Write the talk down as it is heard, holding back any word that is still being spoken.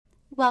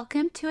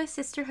Welcome to a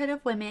sisterhood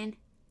of women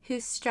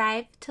who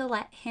strive to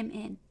let Him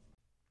in.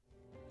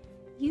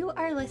 You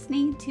are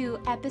listening to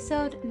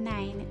episode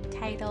 9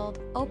 titled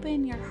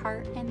Open Your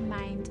Heart and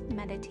Mind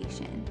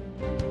Meditation.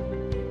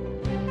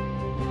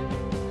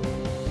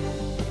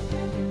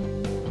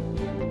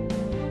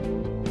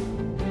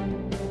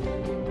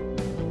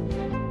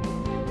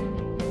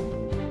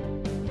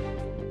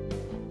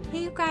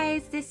 Hey you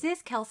guys, this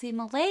is Kelsey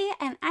Millay,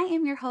 and I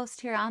am your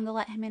host here on the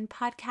Let Him In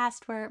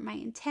podcast, where my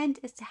intent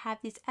is to have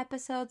these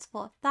episodes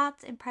full of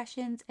thoughts,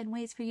 impressions, and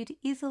ways for you to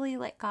easily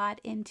let God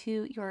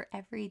into your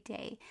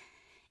everyday.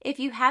 If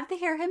you have the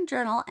Hear Him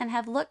journal and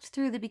have looked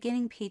through the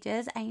beginning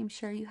pages, I am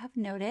sure you have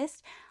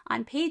noticed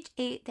on page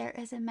 8 there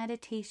is a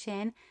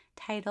meditation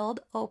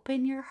titled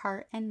Open Your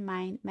Heart and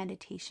Mind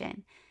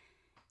Meditation.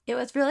 It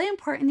was really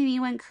important to me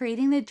when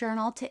creating the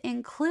journal to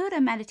include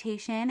a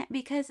meditation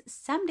because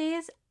some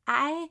days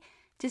I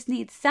just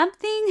need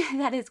something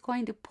that is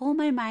going to pull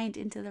my mind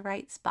into the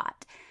right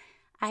spot.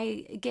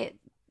 I get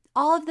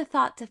all of the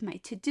thoughts of my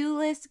to-do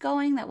list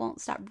going that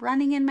won't stop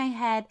running in my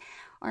head,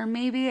 or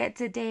maybe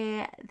it's a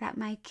day that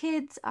my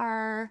kids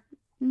are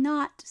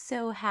not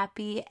so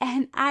happy,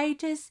 and I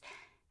just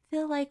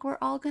feel like we're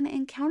all going to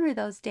encounter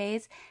those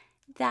days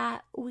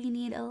that we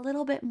need a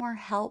little bit more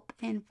help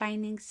in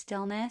finding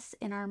stillness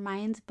in our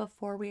minds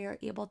before we are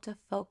able to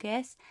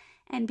focus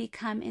and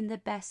become in the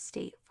best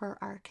state for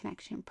our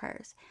connection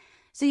prayers.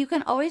 So you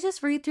can always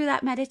just read through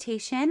that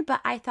meditation,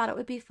 but I thought it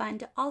would be fun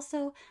to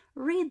also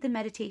read the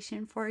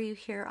meditation for you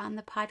here on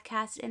the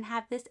podcast and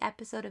have this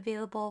episode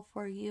available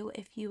for you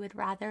if you would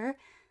rather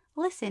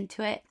listen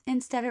to it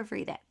instead of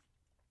read it.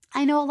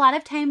 I know a lot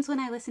of times when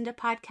I listen to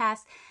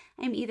podcasts,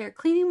 I'm either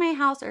cleaning my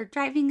house or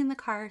driving in the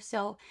car,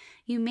 so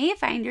you may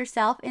find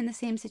yourself in the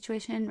same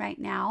situation right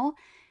now.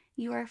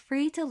 You are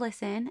free to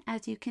listen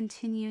as you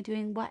continue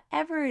doing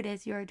whatever it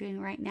is you are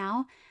doing right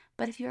now.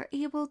 But if you're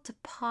able to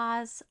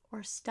pause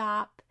or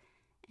stop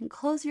and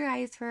close your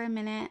eyes for a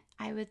minute,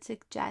 I would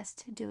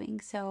suggest doing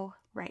so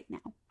right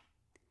now.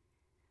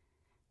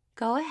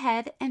 Go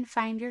ahead and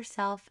find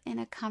yourself in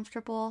a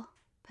comfortable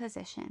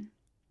position.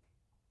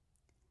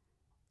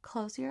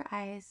 Close your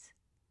eyes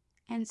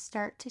and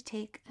start to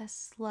take a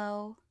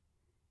slow,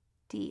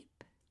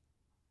 deep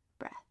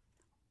breath.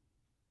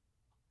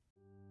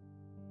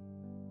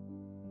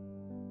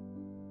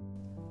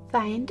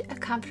 Find a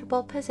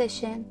comfortable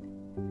position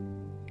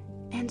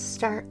and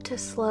start to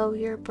slow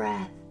your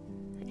breath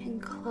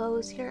and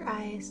close your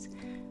eyes,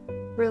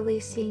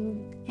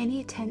 releasing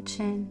any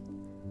tension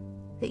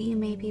that you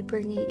may be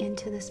bringing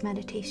into this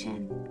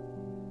meditation.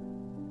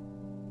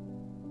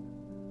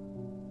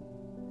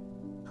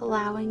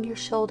 Allowing your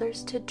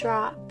shoulders to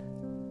drop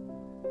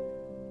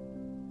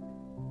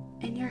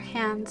and your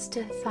hands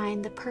to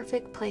find the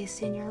perfect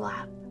place in your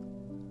lap.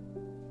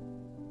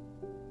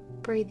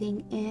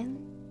 Breathing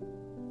in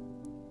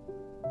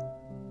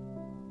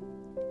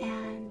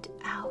and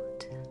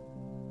out.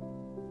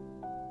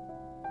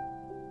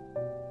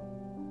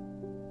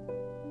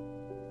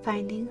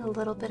 Finding a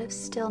little bit of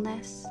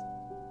stillness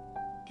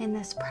in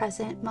this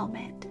present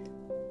moment.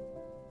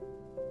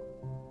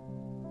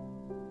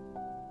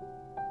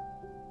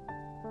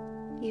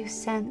 You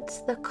sense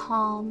the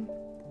calm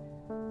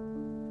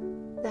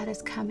that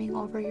is coming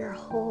over your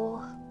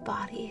whole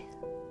body.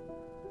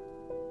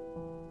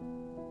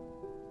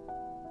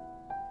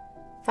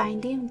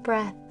 Finding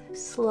breath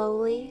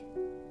slowly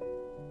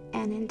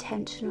and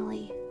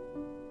intentionally.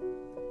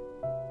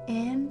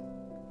 In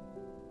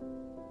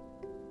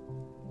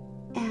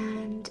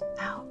and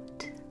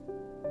out.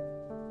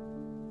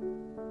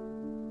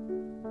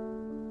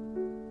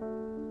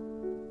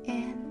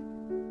 In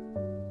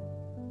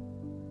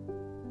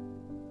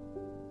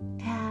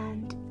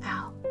and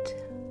out.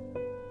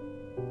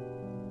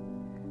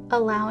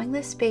 Allowing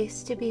the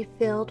space to be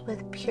filled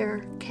with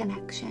pure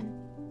connection.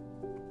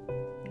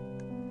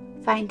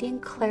 Finding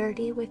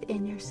clarity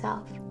within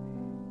yourself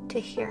to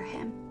hear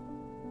Him.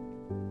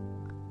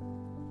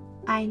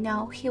 I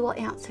know He will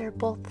answer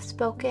both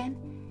spoken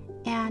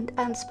and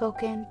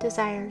unspoken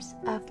desires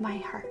of my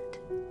heart.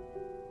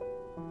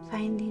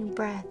 Finding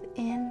breath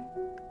in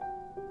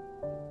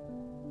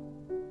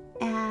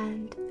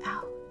and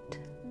out.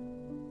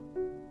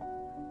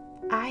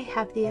 I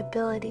have the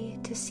ability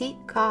to seek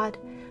God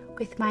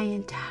with my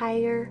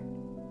entire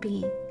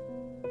being.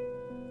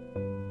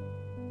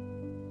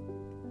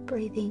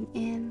 Breathing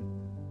in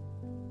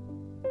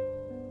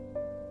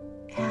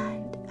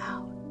and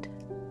out.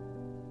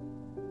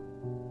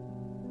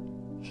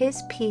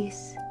 His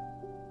peace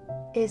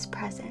is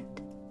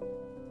present.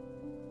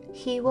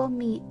 He will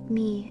meet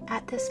me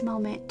at this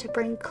moment to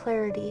bring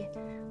clarity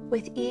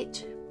with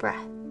each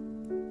breath,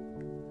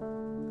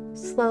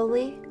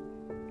 slowly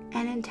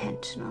and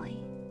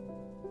intentionally,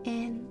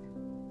 in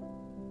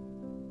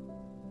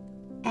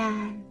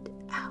and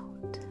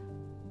out.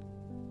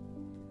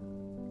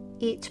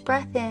 Each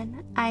breath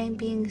in, I am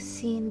being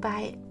seen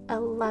by a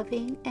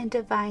loving and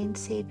divine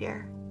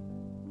Savior.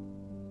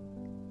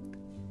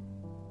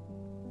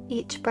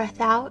 Each breath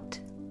out,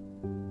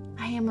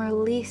 I am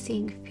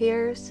releasing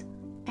fears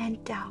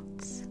and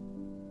doubts,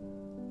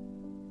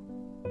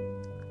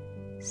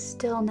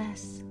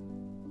 stillness,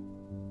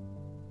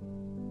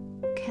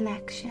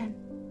 connection.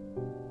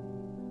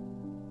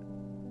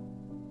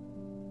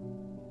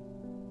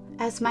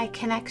 As my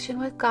connection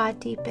with God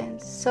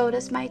deepens, so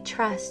does my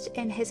trust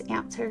in His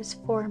answers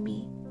for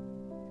me.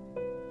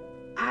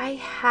 I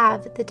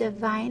have the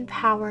divine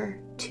power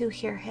to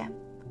hear Him.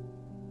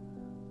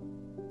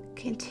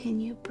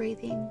 Continue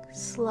breathing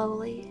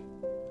slowly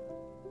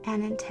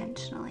and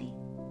intentionally.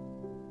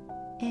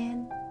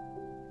 In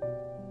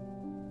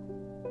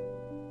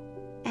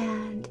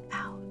and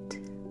out.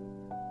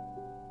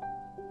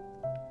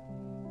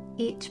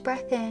 Each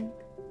breath in,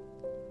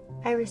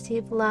 I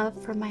receive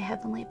love from my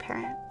heavenly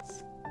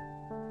parents.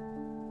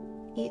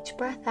 Each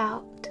breath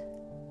out,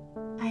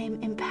 I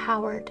am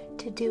empowered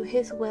to do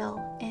His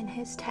will in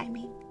His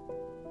timing.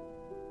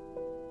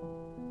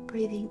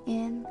 Breathing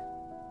in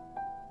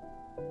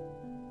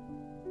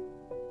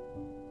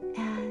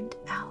and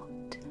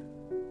out.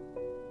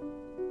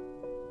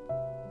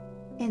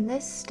 In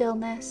this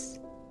stillness,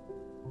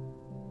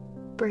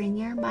 bring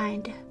your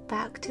mind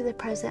back to the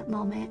present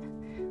moment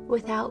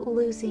without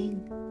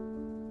losing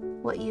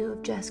what you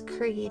have just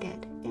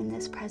created in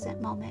this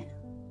present moment.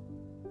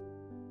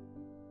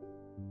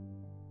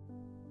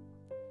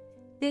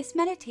 This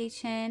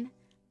meditation,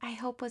 I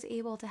hope, was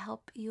able to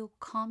help you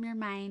calm your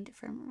mind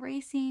from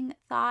racing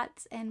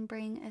thoughts and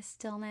bring a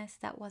stillness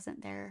that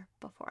wasn't there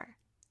before.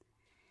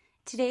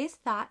 Today's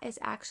thought is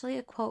actually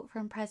a quote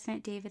from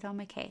President David O.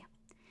 McKay.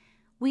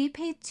 We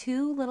pay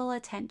too little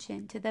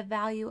attention to the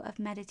value of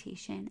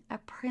meditation, a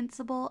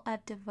principle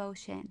of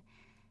devotion.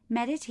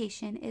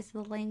 Meditation is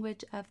the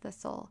language of the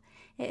soul.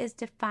 It is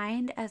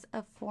defined as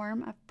a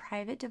form of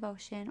private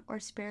devotion or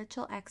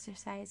spiritual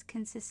exercise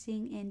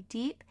consisting in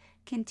deep,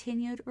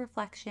 continued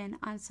reflection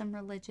on some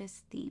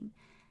religious theme.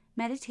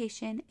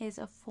 Meditation is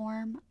a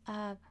form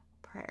of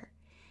prayer.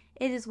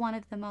 It is one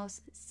of the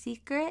most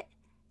secret,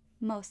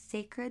 most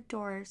sacred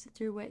doors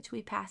through which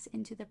we pass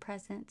into the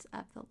presence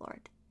of the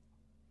Lord.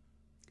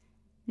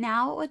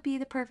 Now would be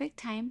the perfect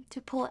time to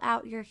pull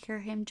out your Hear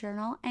Him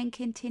journal and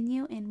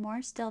continue in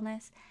more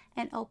stillness,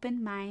 an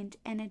open mind,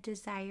 and a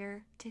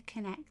desire to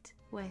connect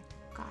with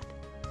God.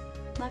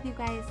 Love you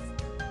guys.